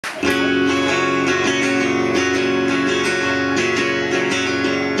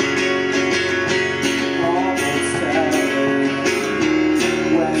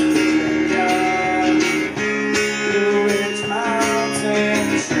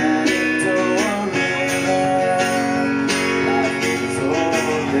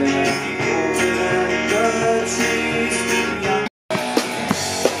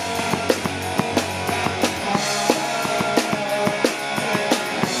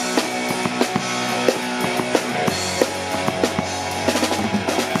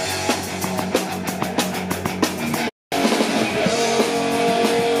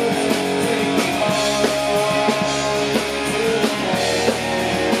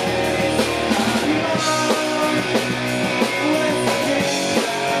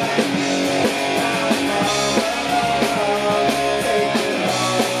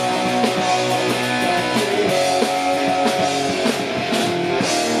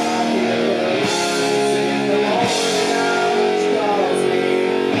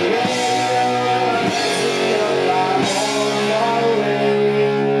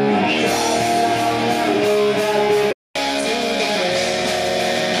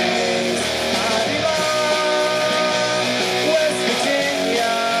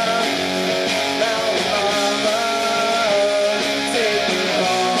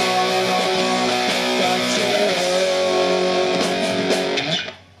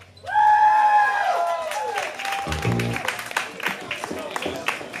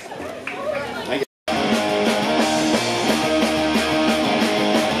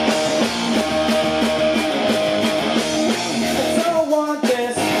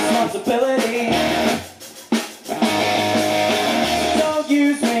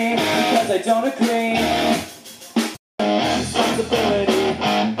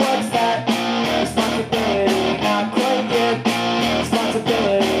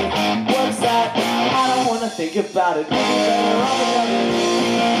think about it. What's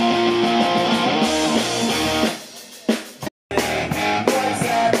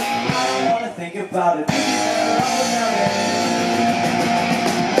that? I don't wanna think about it.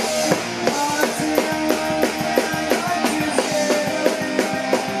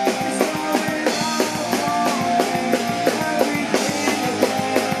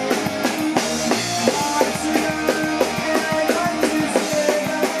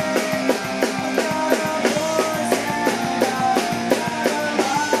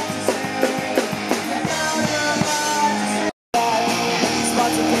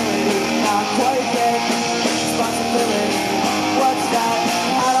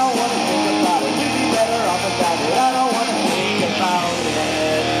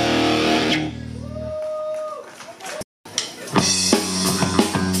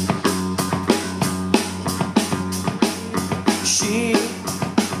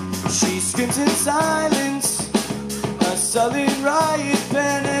 She screams in silence, a sullen riot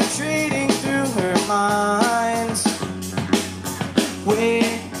penetrating through her mind. When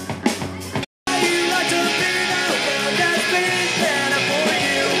you like to figure out what that's been better for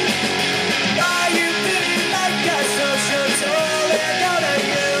you? Are you feeling like a social toll and out of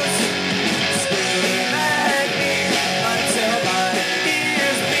use? Scream at me until my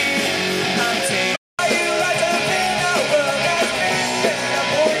ears bleed. I'm taking. Are you like to figure out what that's been better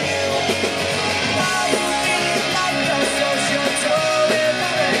for you? Are you feeling like a social toll and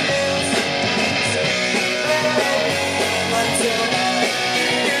out of use? Scream at me until my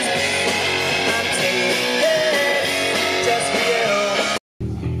ears bleed. I'm taking it just for you.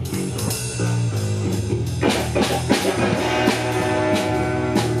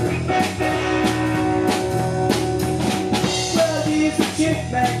 Well, he's a chick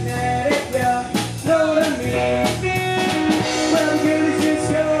magnetic, yeah, know what I mean? Well, girls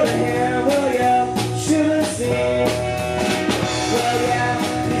just go to him, well, yeah, should have seen. Well, yeah,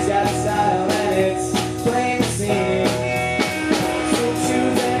 he's got style and it's plain to see. So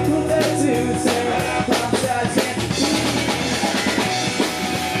choose and put that to turn, pop sides and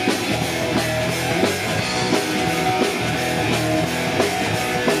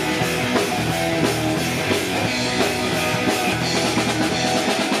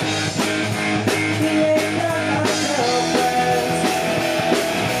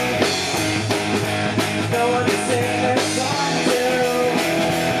no one to sing this song to.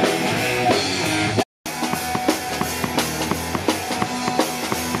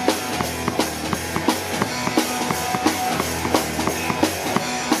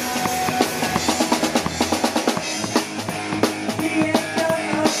 He ain't got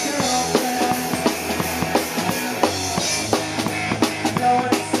no girlfriend. No one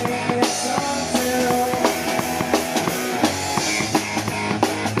to sing this song to.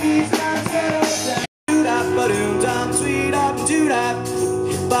 He's not settled down. Doop-dap-ba-doom-dum, sweet-up-doodap,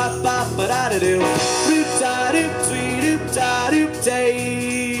 bop-bop-ba-da-da-doo, doop-da-doop-tweet-doop-da-doop-day.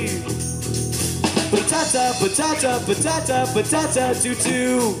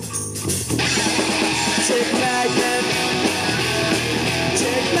 Ba-ta-ta-ba-ta-ta-ba-ta-ta-ba-ta-ta-doo-doo. Chick magnet,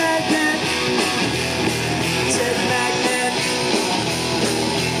 chick magnet, chick magnet,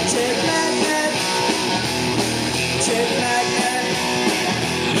 chick magnet, chick magnet,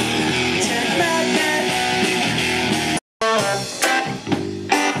 chick magnet.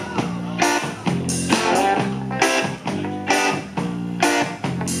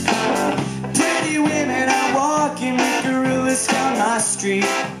 Pretty women are walking with gorillas down my street.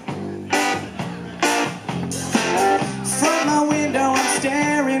 From my window I'm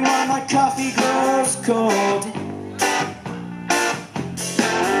staring while my coffee grows cold.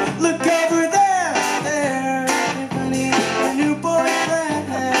 Look over there, there, honey, a new boyfriend.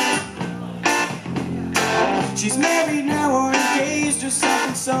 She's married now or engaged or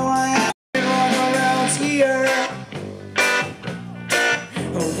something, so I am wrong around here.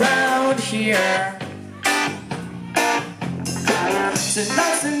 Around here.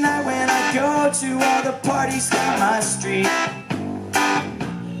 Tonight's the night when I go to all the parties down my street.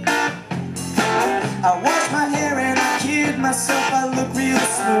 I wash my hair and I kid myself, I look real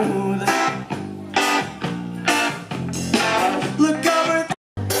smooth. Look over there.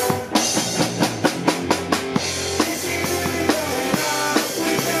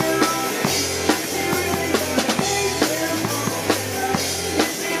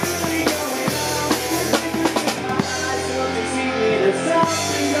 There's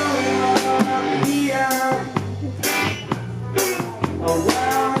something going on here.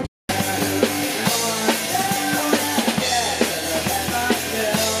 Around.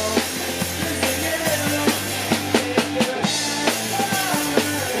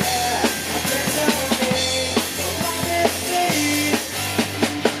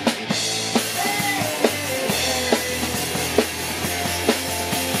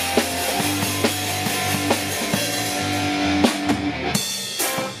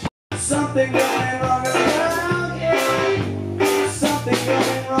 Something going wrong around here. Something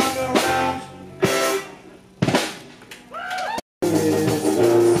going wrong around.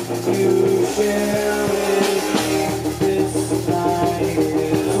 You share with me this night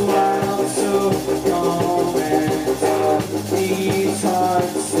is wild, so calm and tough. These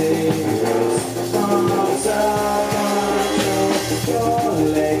hearts serious, arms out control. Your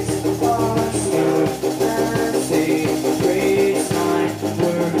legs are smooth and safe. Grace line,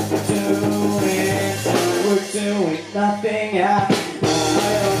 we're doing nothing at all.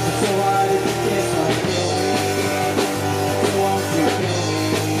 I hope so why did you kiss my feeling? So won't you kill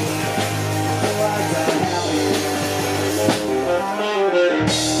me? So I can help you. My heart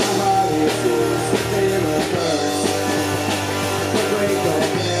is yours, the reverse. The break of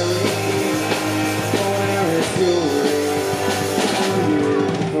Mary, where is jewelry? You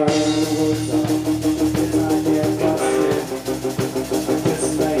first did not get busted. Just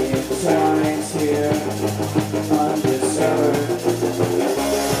laying twines here, undisturbed.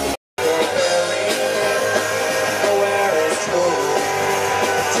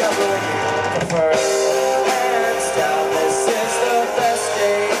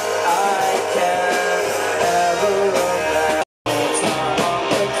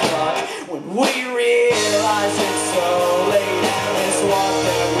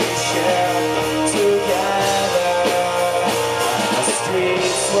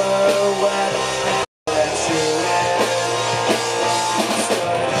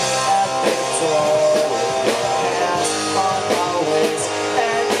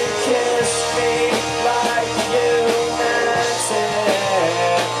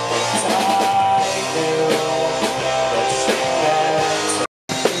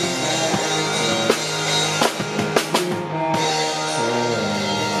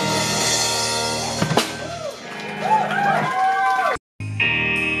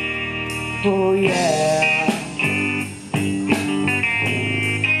 Oh yeah.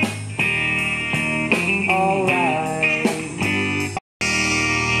 Alright.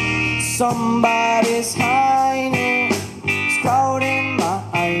 Somebody's